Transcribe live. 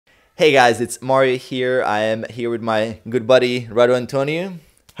Hey guys, it's Mario here. I am here with my good buddy Radu Antoniu.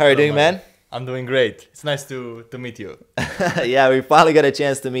 How are you doing, man? I'm doing great. It's nice to meet you. Yeah, we finally got a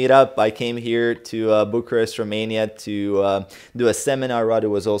chance to meet up. I came here to Bucharest, Romania to do a seminar.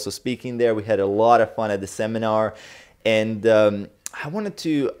 Radu was also speaking there. We had a lot of fun at the seminar. And I wanted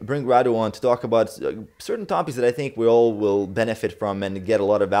to bring Radu on to talk about certain topics that I think we all will benefit from and get a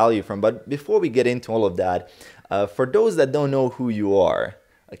lot of value from. But before we get into all of that, for those that don't know who you are,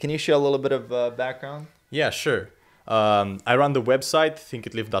 can you share a little bit of background? Yeah, sure. I run the website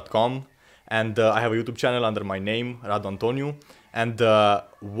thinkitlive.com, and I have a YouTube channel under my name, Radu Antoniu. And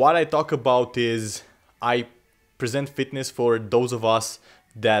what I talk about is I present fitness for those of us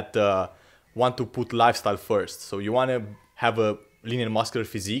that want to put lifestyle first. So you want to have a linear muscular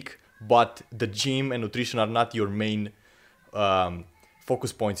physique, but the gym and nutrition are not your main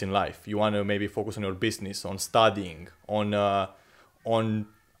focus points in life. You want to maybe focus on your business, on studying, on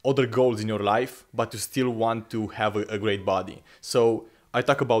other goals in your life, but you still want to have a great body. So I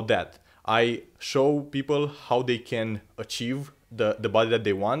talk about that. I show people how they can achieve the body that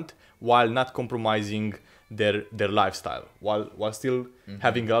they want while not compromising their lifestyle, while still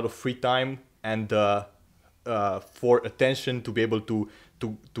having a lot of free time and for attention to be able to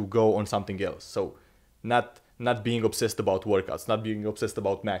go on something else. So not being obsessed about workouts, not being obsessed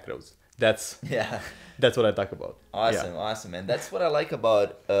about macros. That's what I talk about. Awesome, awesome, and that's what I like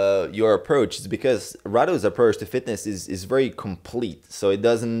about your approach. Is because Radu's approach to fitness is very complete. So it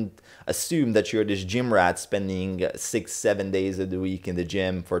doesn't assume that you're this gym rat spending 6-7 days of the week in the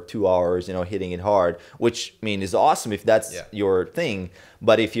gym for 2 hours, hitting it hard. Which I mean is awesome if that's your thing.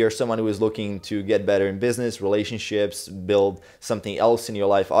 But if you're someone who is looking to get better in business, relationships, build something else in your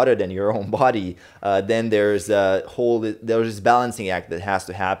life other than your own body, then there's this balancing act that has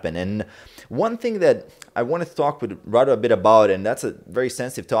to happen. And one thing that I wanted to talk with Radu a bit about, and that's a very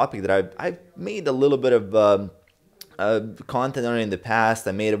sensitive topic that I've made a little bit of content on it in the past.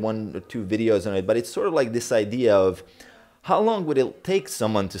 I made 1 or 2 videos on it, but it's sort of like this idea of how long would it take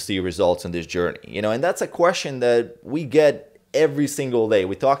someone to see results on this journey? And that's a question that we get every single day.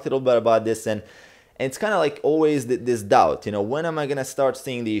 We talked a little bit about this, and it's kind of like always this doubt, when am I going to start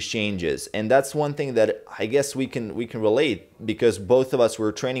seeing these changes? And that's one thing that I guess we can relate, because both of us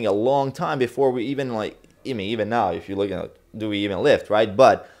were training a long time before we even even now, if you look at, do we even lift, right?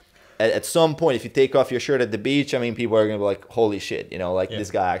 But at some point, if you take off your shirt at the beach, people are going to be like, holy shit, this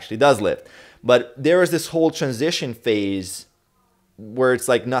guy actually does lift. But there is this whole transition phase where it's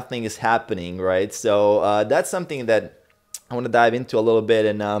like nothing is happening, right? So that's something that I want to dive into a little bit.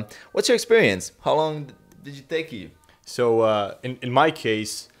 And what's your experience? How long did it take you? So in my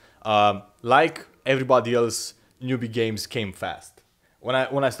case, like everybody else, newbie games came fast. When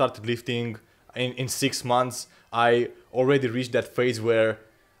I started lifting in 6 months, I already reached that phase where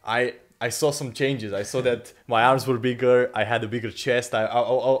I saw some changes. I saw that my arms were bigger. I had a bigger chest. I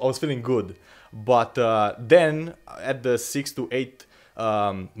was feeling good. But then at the 6 to 8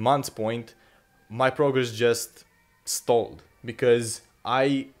 months point, my progress just stalled because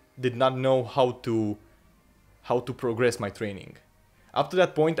I did not know how to progress my training. Up to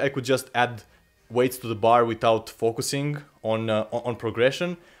that point, I could just add weights to the bar without focusing on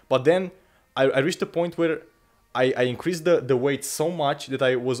progression. But then I reached a point where I increased the weight so much that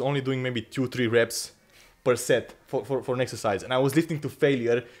I was only doing maybe 2-3 reps per set for an exercise, and I was lifting to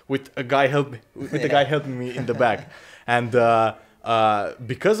failure with a guy helping me in the back, and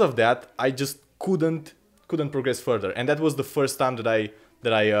because of that, I just couldn't progress further. And that was the first time that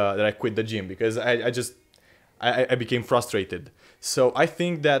I quit the gym, because I became frustrated. So I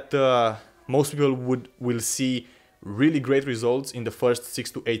think that most people will see really great results in the first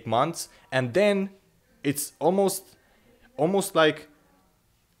 6 to 8 months, and then it's almost like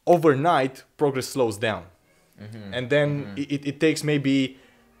overnight progress slows down. And then it takes maybe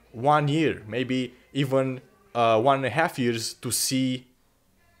 1 year, maybe even 1.5 years to see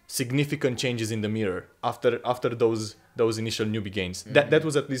significant changes in the mirror after those initial newbie gains. That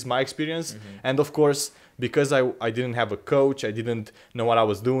was at least my experience. And of course, because I didn't have a coach, I didn't know what I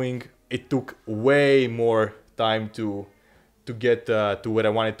was doing, it took way more time to get to where I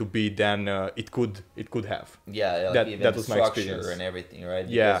wanted to be than it could have. Yeah, like that was my experience and everything, right?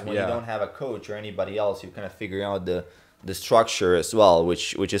 Because when you don't have a coach or anybody else, you're kind of figuring out the structure as well,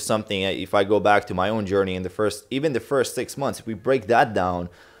 which is something. If I go back to my own journey in the first 6 months, if we break that down,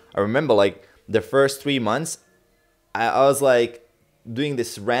 I remember like the first 3 months, I was like doing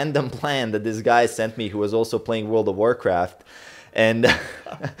this random plan that this guy sent me, who was also playing World of Warcraft. And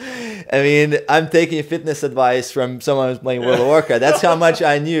I'm taking fitness advice from someone who's playing World of Warcraft. That's how much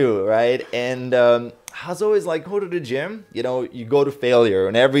I knew, right? And I was always like, go to the gym, you know, you go to failure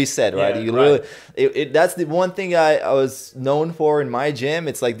in every set, right? Yeah, You right. literally, that's the one thing I was known for in my gym.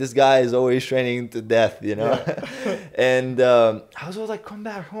 It's like, this guy is always training to death, you know? Yeah. And I was always like, come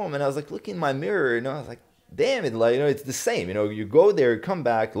back home. And I was like, looking in my mirror, you know, I was like, damn it, like, you know, it's the same. You know, you go there, come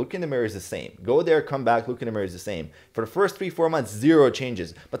back, look in the mirror, is the same. Go there, come back, look in the mirror, is the same. For the first 3-4 months, zero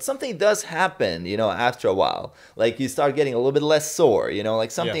changes. But something does happen, you know, after a while. Like, you start getting a little bit less sore, you know,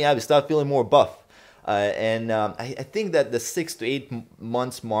 like something happens, you start feeling more buff. I think that the 6 to 8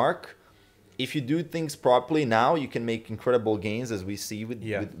 months mark, if you do things properly now, you can make incredible gains, as we see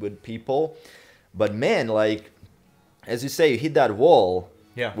with people. But man, like, as you say, you hit that wall.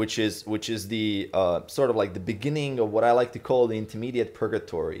 Yeah. Which is the sort of like the beginning of what I like to call the intermediate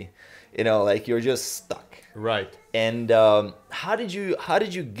purgatory. You know, like, you're just stuck. Right. And how did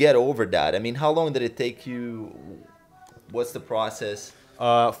you get over that? I mean, how long did it take you? What's the process?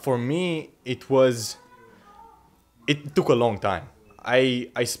 For me, it took a long time.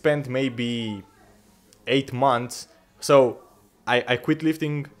 I spent maybe 8 months. So I quit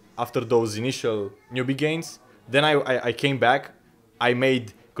lifting after those initial newbie gains. Then I came back. I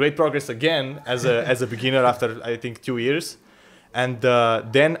made great progress again as a beginner after, I think, 2 years. And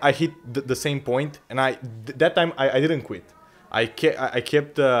then I hit the same point, and that time I didn't quit. I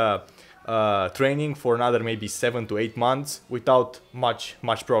kept training for another maybe 7 to 8 months without much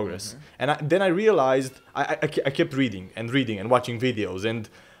progress. And then I realized I kept reading and watching videos, and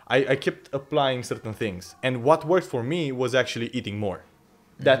I kept applying certain things. And what worked for me was actually eating more.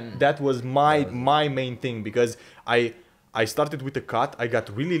 That was my main thing, because I started with a cut. I got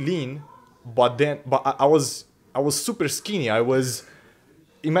really lean, but I was super skinny.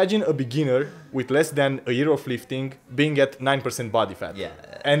 Imagine a beginner with less than a year of lifting being at 9% body fat. Yeah.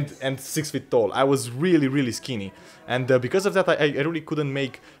 And 6 feet tall. I was really skinny. And because of that, I really couldn't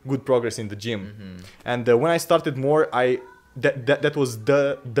make good progress in the gym. And when I started more, that was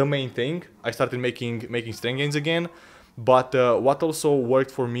the main thing. I started making strength gains again. But what also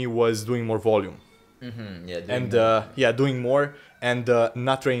worked for me was doing more volume. Doing more and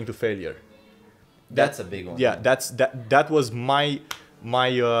not training to failure. That's a big one. Yeah, that was my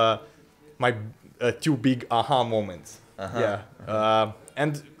 2 big aha moments.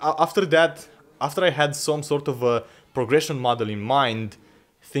 And after that, after I had some sort of a progression model in mind,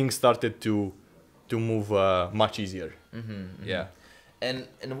 things started to move much easier. Yeah. And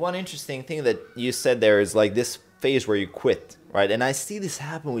one interesting thing that you said there is like this phase where you quit, right? And I see this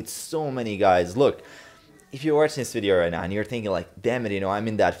happen with so many guys. Look, if you're watching this video right now and you're thinking like, damn it, you know, I'm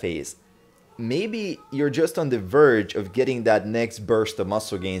in that phase. Maybe you're just on the verge of getting that next burst of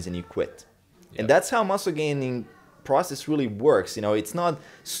muscle gains and you quit. Yep. And that's how muscle gaining process really works. You know, it's not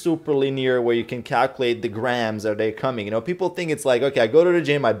super linear where you can calculate the grams are they coming. You know, people think it's like, okay, I go to the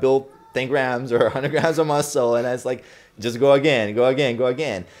gym, I build 10 grams or 100 grams of muscle, and it's like, just go again.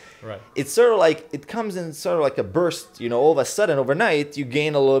 Right. It's sort of like, it comes in sort of like a burst, you know, all of a sudden overnight you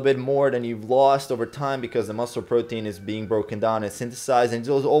gain a little bit more than you've lost over time because the muscle protein is being broken down and synthesized, and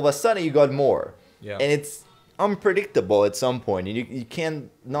all of a sudden you got more. Yeah. And it's unpredictable at some point, and you can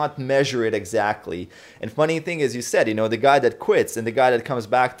not measure it exactly. And funny thing is, you said, you know, the guy that quits and the guy that comes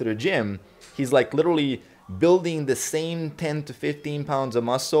back to the gym, he's like literally building the same 10 to 15 pounds of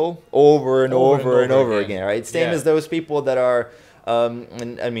muscle over and over again, right? Same as those people that are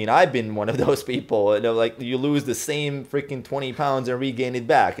and I mean, I've been one of those people, you know, like you lose the same freaking 20 pounds and regain it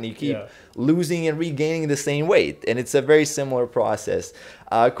back, and you keep losing and regaining the same weight, and it's a very similar process.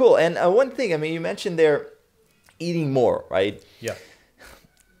 Cool. And one thing, I mean, you mentioned there eating more, right? Yeah.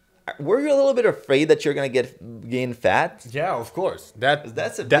 Were you a little bit afraid that you're gonna gain fat? Yeah, of course.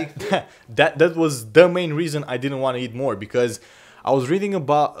 That's a big that was the main reason I didn't want to eat more, because I was reading a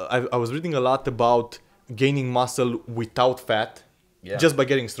lot about gaining muscle without fat. Yeah. Just by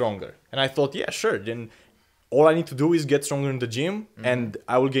getting stronger. And I thought, yeah, sure, then all I need to do is get stronger in the gym and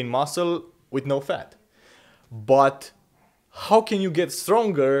I will gain muscle with no fat. But how can you get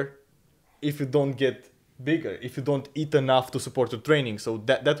stronger if you don't get bigger, if you don't eat enough to support your training? So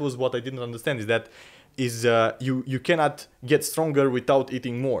that was what I didn't understand, is you cannot get stronger without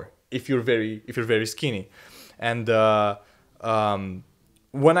eating more if you're very skinny. And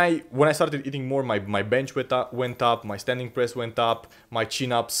when I started eating more, my bench went up, my standing press went up, my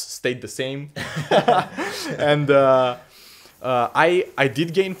chin-ups stayed the same. And I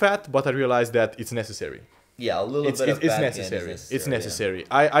did gain fat, but I realized that it's necessary. Yeah, a little bit of it's fat necessary. It's necessary.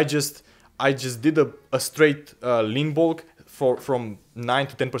 Yeah. I just did a straight lean bulk from 9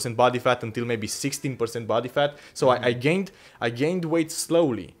 to 10% body fat until maybe 16% body fat. So I gained weight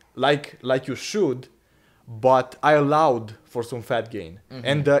slowly, like you should. but I allowed for some fat gain.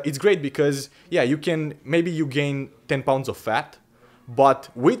 And it's great because, yeah, maybe you gain 10 pounds of fat, but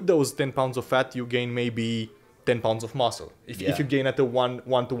with those 10 pounds of fat, you gain maybe 10 pounds of muscle if you gain at a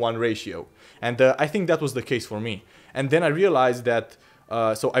 1-to-1 ratio. And I think that was the case for me. And then I realized that,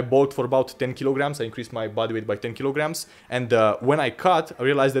 so I bulked for about 10 kilograms. I increased my body weight by 10 kilograms. And when I cut, I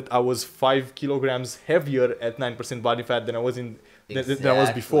realized that I was 5 kilograms heavier at 9% body fat than I was than I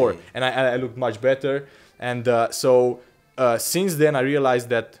was before. And I looked much better. And so since then, I realized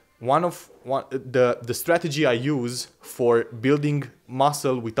that the strategy I use for building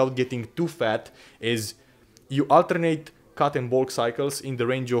muscle without getting too fat is you alternate cut and bulk cycles in the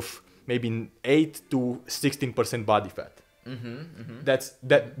range of maybe 8 to 16% body fat.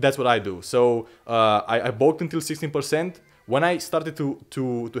 That's what I do. So I bulked until 16%. When I started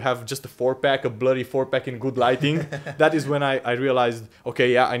to have just a 4-pack, a blurry 4-pack in good lighting, that is when I realized,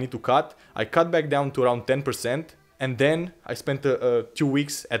 okay, yeah, I need to cut. I cut back down to around 10%. And then I spent 2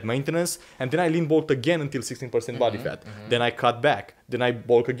 weeks at maintenance, and then I lean bulked again until 16% body fat. Then I cut back, then I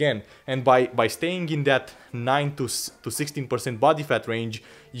bulk again. And by staying in that 9 to 16% body fat range,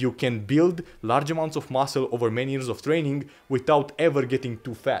 you can build large amounts of muscle over many years of training without ever getting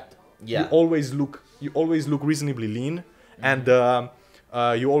too fat. Yeah. You always look reasonably lean, and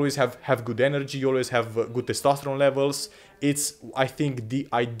you always have good energy. You always have good testosterone levels. It's, I think, the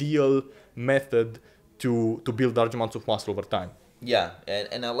ideal method to build large amounts of muscle over time. Yeah,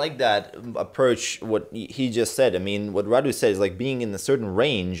 and I like that approach, what he just said. I mean, what Radu said is like being in a certain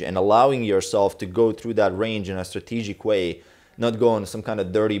range and allowing yourself to go through that range in a strategic way, not go on some kind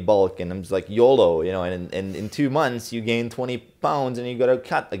of dirty bulk and I'm just like YOLO, you know, and in 2 months you gain 20 pounds and you got to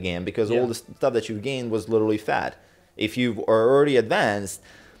cut again because all the stuff that you've gained was literally fat. If you are already advanced,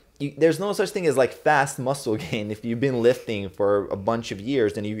 there's no such thing as like fast muscle gain. If you've been lifting for a bunch of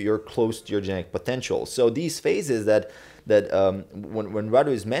years, then you're close to your genetic potential. So these phases that when Radu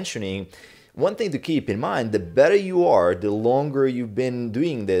is mentioning, one thing to keep in mind, the better you are, the longer you've been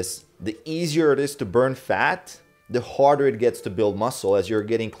doing this, the easier it is to burn fat, the harder it gets to build muscle as you're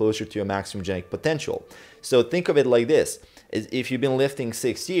getting closer to your maximum genetic potential. So think of it like this. If you've been lifting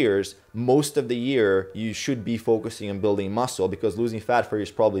 6 years, most of the year you should be focusing on building muscle because losing fat for you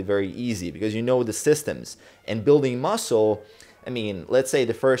is probably very easy because you know the systems. And building muscle, I mean, let's say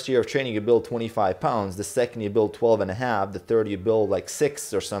the first year of training you build 25 pounds, the second you build 12 and a half, the third you build like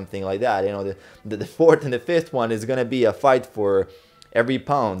 6 or something like that. You know, the fourth and the fifth one is going to be a fight for every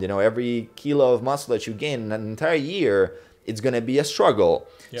pound, you know, every kilo of muscle that you gain in an entire year, it's going to be a struggle.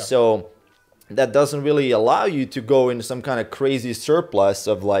 Yeah. So that doesn't really allow you to go into some kind of crazy surplus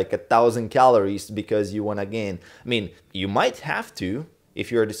of like 1,000 calories because you want to gain. I mean, you might have to if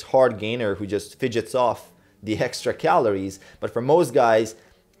you're this hard gainer who just fidgets off the extra calories. But for most guys,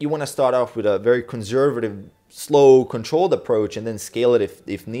 you want to start off with a very conservative, slow, controlled approach and then scale it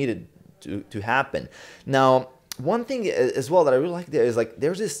if needed to happen. Now, one thing as well that I really like there is like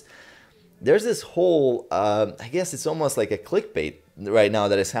there's this whole, I guess it's almost like a clickbait right now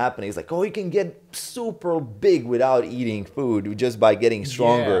that is happening. It's like, oh, you can get super big without eating food just by getting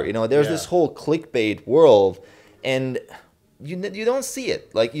stronger. Yeah. You know, there's this whole clickbait world and you don't see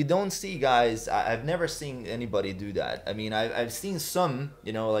it. Like you don't see guys, I've never seen anybody do that. I mean, I've seen some,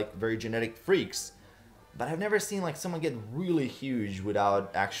 you know, like very genetic freaks, but I've never seen like someone get really huge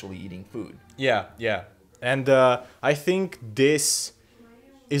without actually eating food. Yeah, yeah. And I think this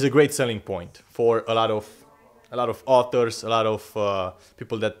is a great selling point for a lot of authors, a lot of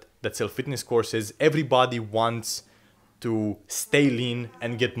people that sell fitness courses. Everybody wants to stay lean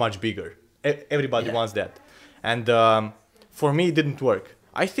and get much bigger. Everybody wants that. And for me, it didn't work.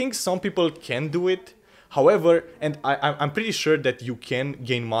 I think some people can do it. However, and I'm pretty sure that you can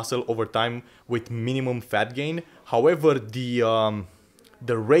gain muscle over time with minimum fat gain. However, the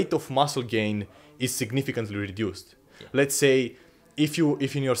rate of muscle gain is significantly reduced. Yeah. Let's say if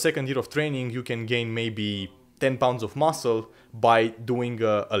in your second year of training you can gain maybe 10 pounds of muscle by doing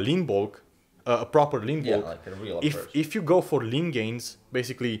a lean bulk, a proper lean bulk. Like a real if you go for lean gains,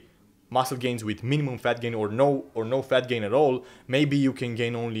 basically muscle gains with minimum fat gain or no fat gain at all, maybe you can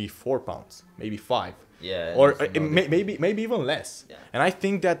gain only 4 pounds, maybe 5. Yeah. Or maybe even less. Yeah. And I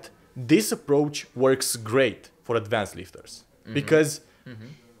think that this approach works great for advanced lifters because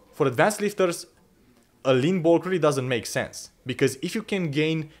for advanced lifters, a lean bulk really doesn't make sense because if you can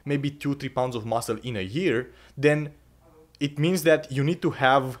gain maybe 2-3 pounds of muscle in a year, then it means that you need to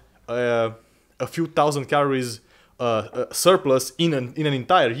have a few thousand calories surplus in an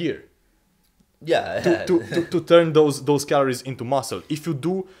entire year. Yeah. to turn those calories into muscle. If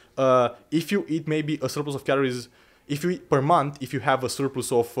you eat maybe a surplus of calories, if you eat per month, if you have a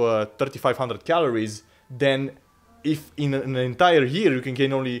surplus of 3,500 calories, then if in an entire year you can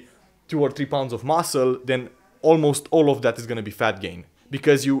gain only 2 or 3 pounds of muscle, then almost all of that is going to be fat gain,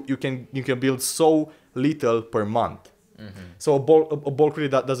 because you can build so little per month. So a bulk really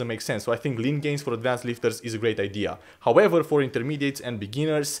doesn't make sense. So I think lean gains for advanced lifters is a great idea. However, for intermediates and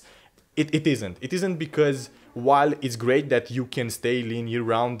beginners, it isn't. It isn't, because while it's great that you can stay lean year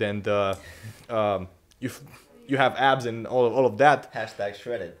round and you have abs and all of that. Hashtag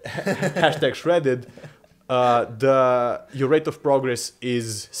shredded. Hashtag shredded. Your rate of progress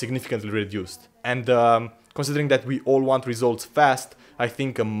is significantly reduced. And considering that we all want results fast, I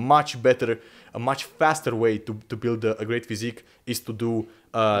think a much faster way to build a great physique is to do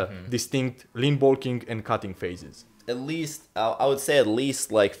distinct lean bulking and cutting phases. At least, I would say at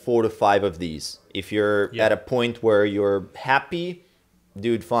least like 4 to 5 of these. If you're at a point where you're happy,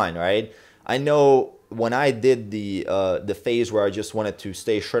 dude, fine, right? I know when I did the phase where I just wanted to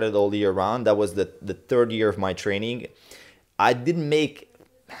stay shredded all year round, that was the third year of my training. I didn't make,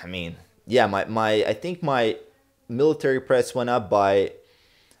 I mean, yeah, I think my military press went up by,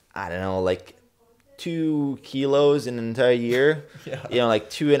 I don't know, like 2 kilos in an entire year. You know, like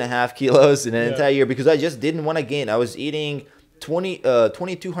 2.5 kilos in an entire year, because I just didn't want to gain. I was eating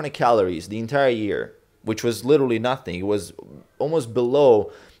 2,200 calories the entire year, which was literally nothing. It was almost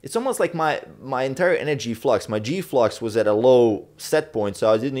below. It's almost like my entire energy flux, my G flux was at a low set point. So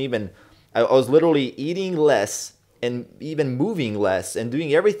I was literally eating less and even moving less and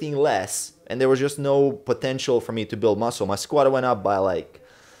doing everything less. And there was just no potential for me to build muscle. My squat went up by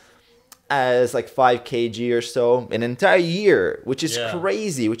it's like 5 kg or so an entire year, which is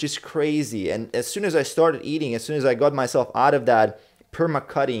crazy. And as soon as I started eating, as soon as I got myself out of that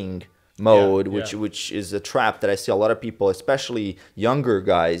perma-cutting mode, which is a trap that I see a lot of people, especially younger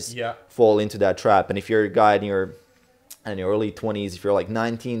guys, fall into that trap. And if you're a guy in your early 20s, if you're like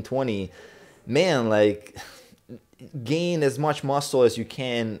 19, 20, man, like gain as much muscle as you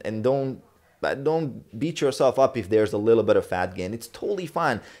can, and don't beat yourself up if there's a little bit of fat gain. It's totally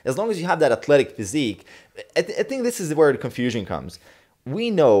fine as long as you have that athletic physique. I think this is where the confusion comes.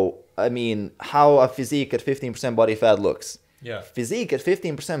 We know, I mean, how a physique at 15% body fat looks. Physique at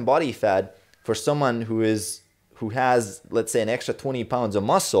 15% body fat for someone who has, let's say, an extra 20 pounds of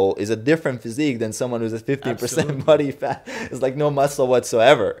muscle is a different physique than someone who's at 15% body fat. It's like no muscle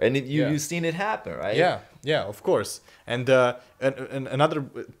whatsoever. And you've seen it happen, right? Yeah, of course. And another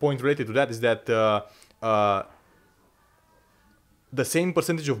point related to that is that the same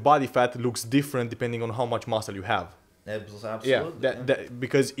percentage of body fat looks different depending on how much muscle you have. Absolutely.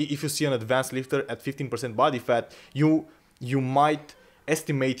 Because if you see an advanced lifter at 15% body fat, you might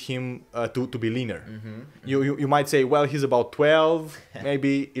estimate him to be leaner. You might say, well, he's about 12,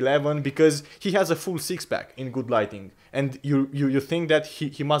 maybe 11, because he has a full six-pack in good lighting. And you think that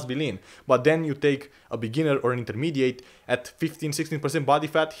he must be lean. But then you take a beginner or an intermediate at 15, 16% body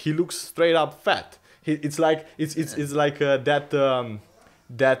fat, he looks straight up fat. It's like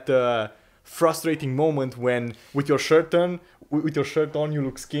that frustrating moment when with your shirt on you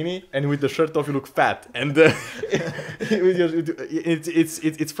look skinny, and with the shirt off you look fat, and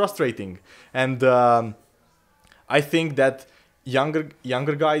it's frustrating. And I think that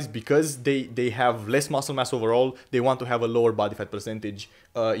younger guys, because they have less muscle mass overall, they want to have a lower body fat percentage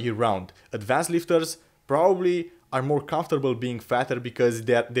year round. Advanced lifters probably are more comfortable being fatter because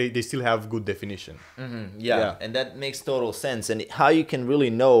they still have good definition. And that makes total sense. And how you can really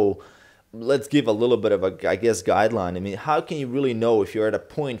know, let's give a little bit of a, I guess, guideline. I mean, how can you really know if you're at a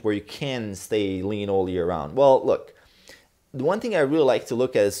point where you can stay lean all year round? Well, look, the one thing I really like to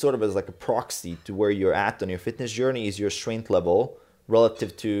look at is sort of as like a proxy to where you're at on your fitness journey is your strength level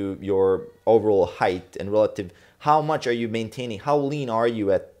relative to your overall height, and relative how much are you maintaining, how lean are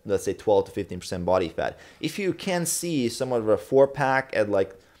you at, let's say, 12 to 15% body fat. If you can see somewhat of a 4-pack at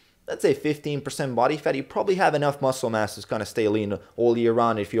like, let's say 15% body fat, you probably have enough muscle mass to kind of stay lean all year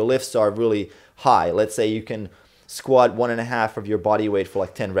round. If your lifts are really high, let's say you can squat 1.5 of your body weight for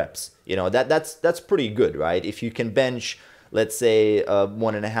like 10 reps. You know, that's pretty good, right? If you can bench, let's say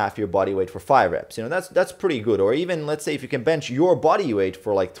 1.5 your body weight for 5 reps, you know, that's pretty good. Or even let's say if you can bench your body weight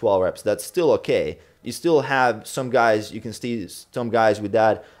for like 12 reps, that's still okay. You still have some guys, you can see some guys with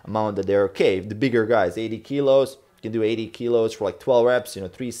that amount that they're okay. The bigger guys, 80 kilos, you can do 80 kilos for like 12 reps, you know,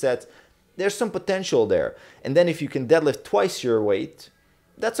 3 sets. There's some potential there. And then if you can deadlift twice your weight,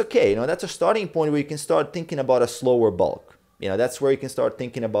 that's okay. You know, that's a starting point where you can start thinking about a slower bulk. You know, that's where you can start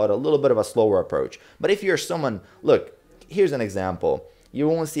thinking about a little bit of a slower approach. But if you're someone, look, here's an example. You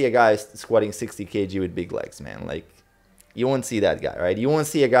won't see a guy squatting 60 kg with big legs, man. Like, you won't see that guy, right? You won't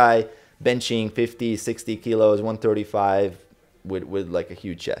see a guy benching 50, 60 kilos, 135 with like a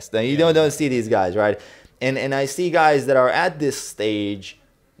huge chest. Then you don't see these guys, right? And I see guys that are at this stage,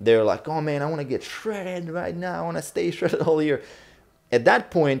 they're like, oh man, I want to get shredded right now. I want to stay shredded all year. At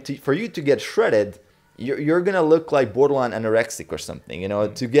that point, for you to get shredded, you're going to look like borderline anorexic or something, you know,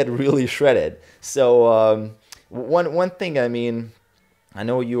 to get really shredded. So one thing, I mean, I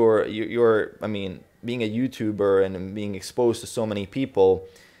know you're I mean, being a YouTuber and being exposed to so many people,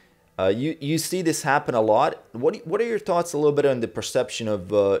 you see this happen a lot. What are your thoughts a little bit on the perception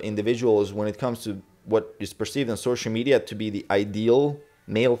of individuals when it comes to what is perceived on social media to be the ideal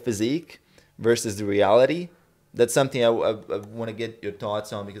male physique versus the reality? That's something I want to get your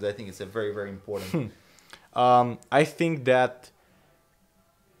thoughts on, because I think it's a very, very important. I think that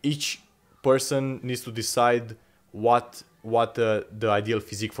each person needs to decide what the ideal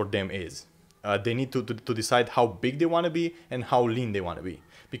physique for them is. They need to decide how big they want to be and how lean they want to be.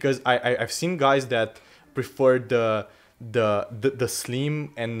 Because I've seen guys that prefer the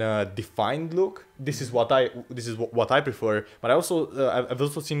slim and defined look. This is what I prefer. But I've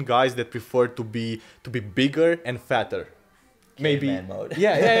also seen guys that prefer to be bigger and fatter. Maybe. Caveman mode.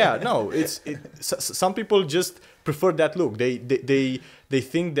 Yeah. No, some people just prefer that look. They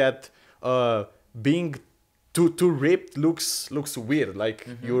think that being too ripped looks weird, like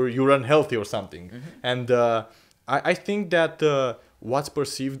you're unhealthy or something. And I think that what's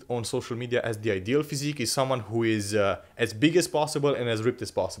perceived on social media as the ideal physique is someone who is as big as possible and as ripped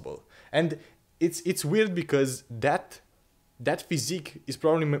as possible. And it's weird because that physique is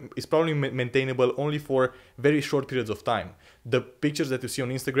probably maintainable only for very short periods of time. The pictures that you see on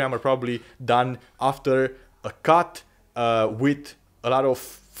Instagram are probably done after a cut with a lot of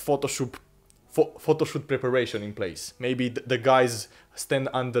photo shoot preparation in place. Maybe the guys stand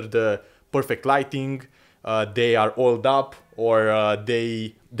under the perfect lighting, they are oiled up, or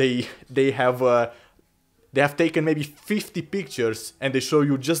they have taken maybe 50 pictures and they show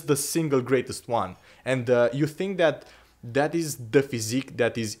you just the single greatest one. And you think that is the physique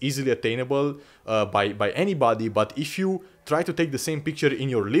that is easily attainable by anybody, but if you try to take the same picture in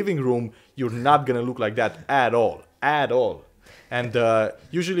your living room, you're not gonna look like that at all. And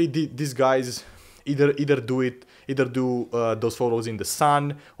usually these guys either do those photos in the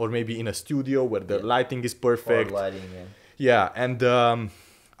sun, or maybe in a studio where the lighting is perfect. Or lighting, yeah. And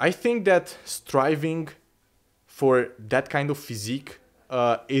I think that striving for that kind of physique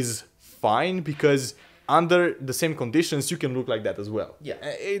is fine, because under the same conditions you can look like that as well. Yeah,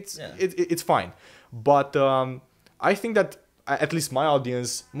 it's fine. But I think that at least my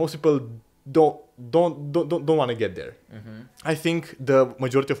audience, most people don't want to get there. I think the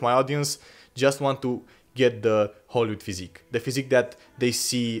majority of my audience just want to get the Hollywood physique, the physique that they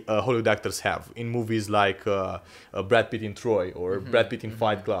see Hollywood actors have in movies like Brad Pitt in Troy, or Brad Pitt in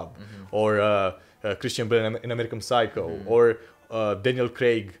Fight Club, or Christian Bale in American Psycho, or Daniel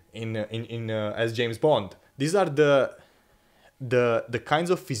Craig in as James Bond. These are the kinds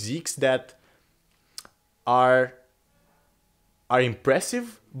of physiques that are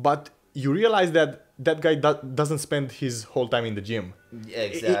impressive, but you realize that guy doesn't spend his whole time in the gym. Yeah,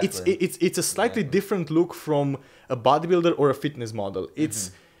 exactly. It's a slightly different look from a bodybuilder or a fitness model.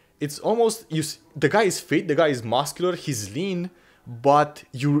 It's almost, the guy is fit, the guy is muscular, he's lean, but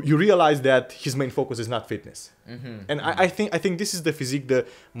you realize that his main focus is not fitness. And I think this is the physique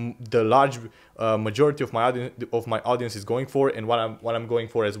the large majority of my audience is going for, and what I'm going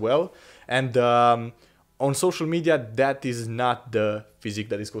for as well. And on social media, that is not the physique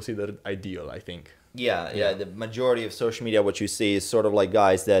that is considered ideal, I think. Yeah. The majority of social media, what you see is sort of like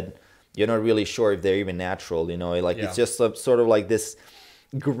guys that you're not really sure if they're even natural, you know, like it's just sort of like this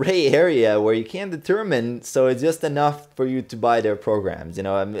gray area where you can't determine, so it's just enough for you to buy their programs, you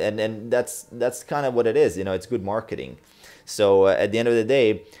know, and that's kind of what it is, you know, it's good marketing. So at the end of the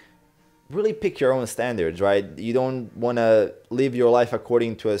day, really pick your own standards, right? You don't want to live your life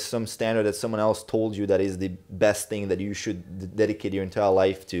according to some standard that someone else told you that is the best thing that you should dedicate your entire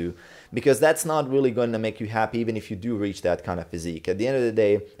life to, because that's not really going to make you happy, even if you do reach that kind of physique. At the end of the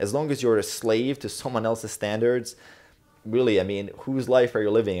day, as long as you're a slave to someone else's standards, really, I mean, whose life are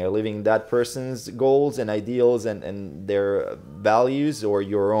you living? Are you living that person's goals and ideals and their values, or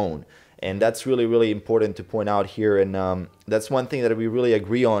your own? And that's really, really important to point out here. And that's one thing that we really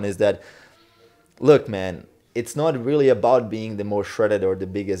agree on, is that, look, man, it's not really about being the most shredded or the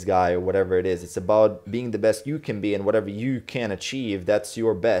biggest guy or whatever it is. It's about being the best you can be, and whatever you can achieve, that's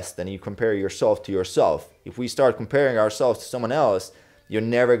your best. And you compare yourself to yourself. If we start comparing ourselves to someone else, you're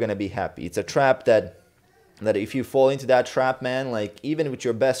never going to be happy. It's a trap that if you fall into that trap, man, like even with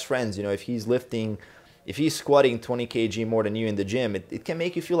your best friends, you know, if he's squatting 20 kg more than you in the gym, it can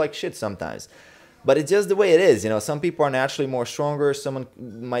make you feel like shit sometimes. But it's just the way it is, you know. Some people are naturally more stronger. Someone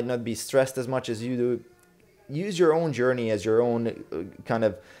might not be stressed as much as you do. use your own journey as your own kind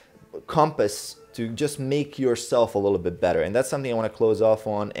of compass to just make yourself a little bit better. And that's something I want to close off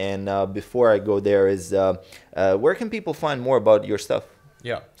on. And before I go there is, where can people find more about your stuff?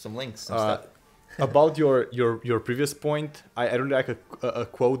 Yeah. Some links, some stuff. About your previous point, I really like a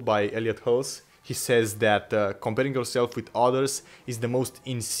quote by Elliot Hulse. He says that comparing yourself with others is the most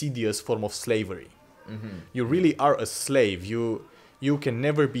insidious form of slavery. You really are a slave. You can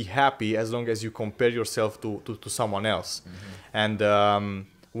never be happy as long as you compare yourself to someone else. And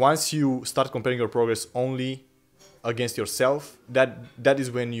once you start comparing your progress only against yourself, that is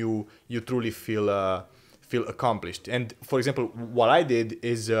when you truly feel accomplished. And for example, what I did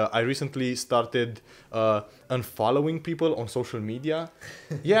is I recently started unfollowing people on social media.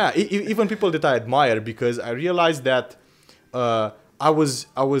 Yeah, even people that I admire, because I realized that I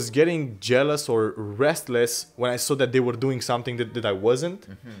was getting jealous or restless when I saw that they were doing something that I wasn't,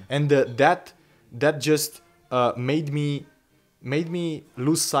 and that just made me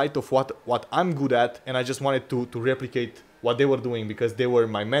lose sight of what I'm good at, and I just wanted to replicate what they were doing, because they were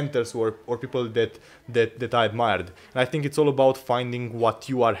my mentors or people that I admired. And I think it's all about finding what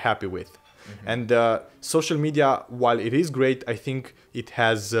you are happy with. And social media, while it is great, I think it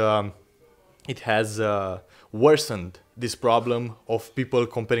has worsened this problem of people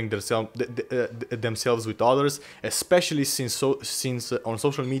comparing themselves with others, especially since on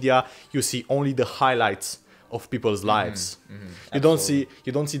social media you see only the highlights of people's lives. You don't see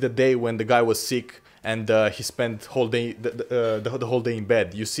the day when the guy was sick and he spent whole day the whole day in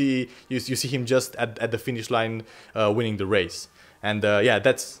bed. You see him just at the finish line winning the race. And yeah,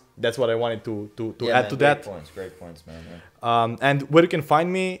 that's what I wanted to add to that. Great points, man. And where you can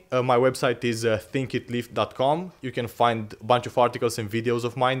find me, my website is thinkitlift.com. You can find a bunch of articles and videos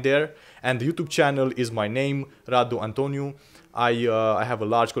of mine there. And the YouTube channel is my name, Radu Antoniu. I have a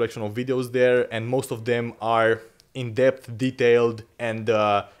large collection of videos there, and most of them are in-depth, detailed,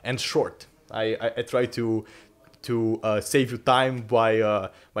 and short. I try to save you time by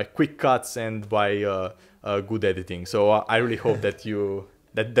quick cuts and by good editing. So I really hope that you'll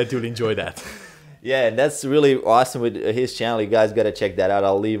enjoy that. Yeah, and that's really awesome with his channel. You guys got to check that out.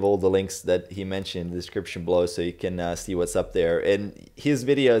 I'll leave all the links that he mentioned in the description below so you can see what's up there. And his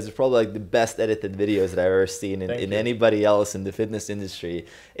videos are probably like the best edited videos that I've ever seen in anybody else in the fitness industry.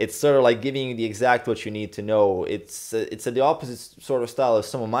 It's sort of like giving you the exact what you need to know. It's the opposite sort of style of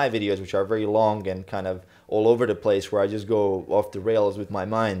some of my videos, which are very long and kind of all over the place, where I just go off the rails with my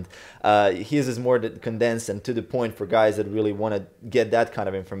mind. His is more condensed and to the point for guys that really want to get that kind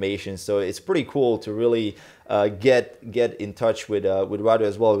of information. So it's pretty cool to really get in touch with Radu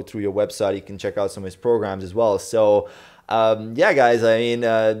as well through your website. You can check out some of his programs as well. So yeah, guys, I mean,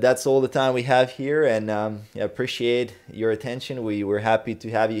 that's all the time we have here, and I appreciate your attention. We're happy to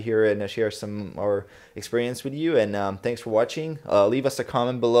have you here and share some of our experience with you, and thanks for watching. Leave us a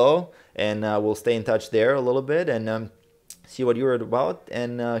comment below, and we'll stay in touch there a little bit and see what you're about,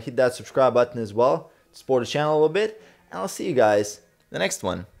 and hit that subscribe button as well, support the channel a little bit, and I'll see you guys in the next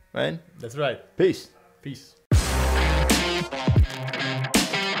one, right? That's right. Peace. Peace.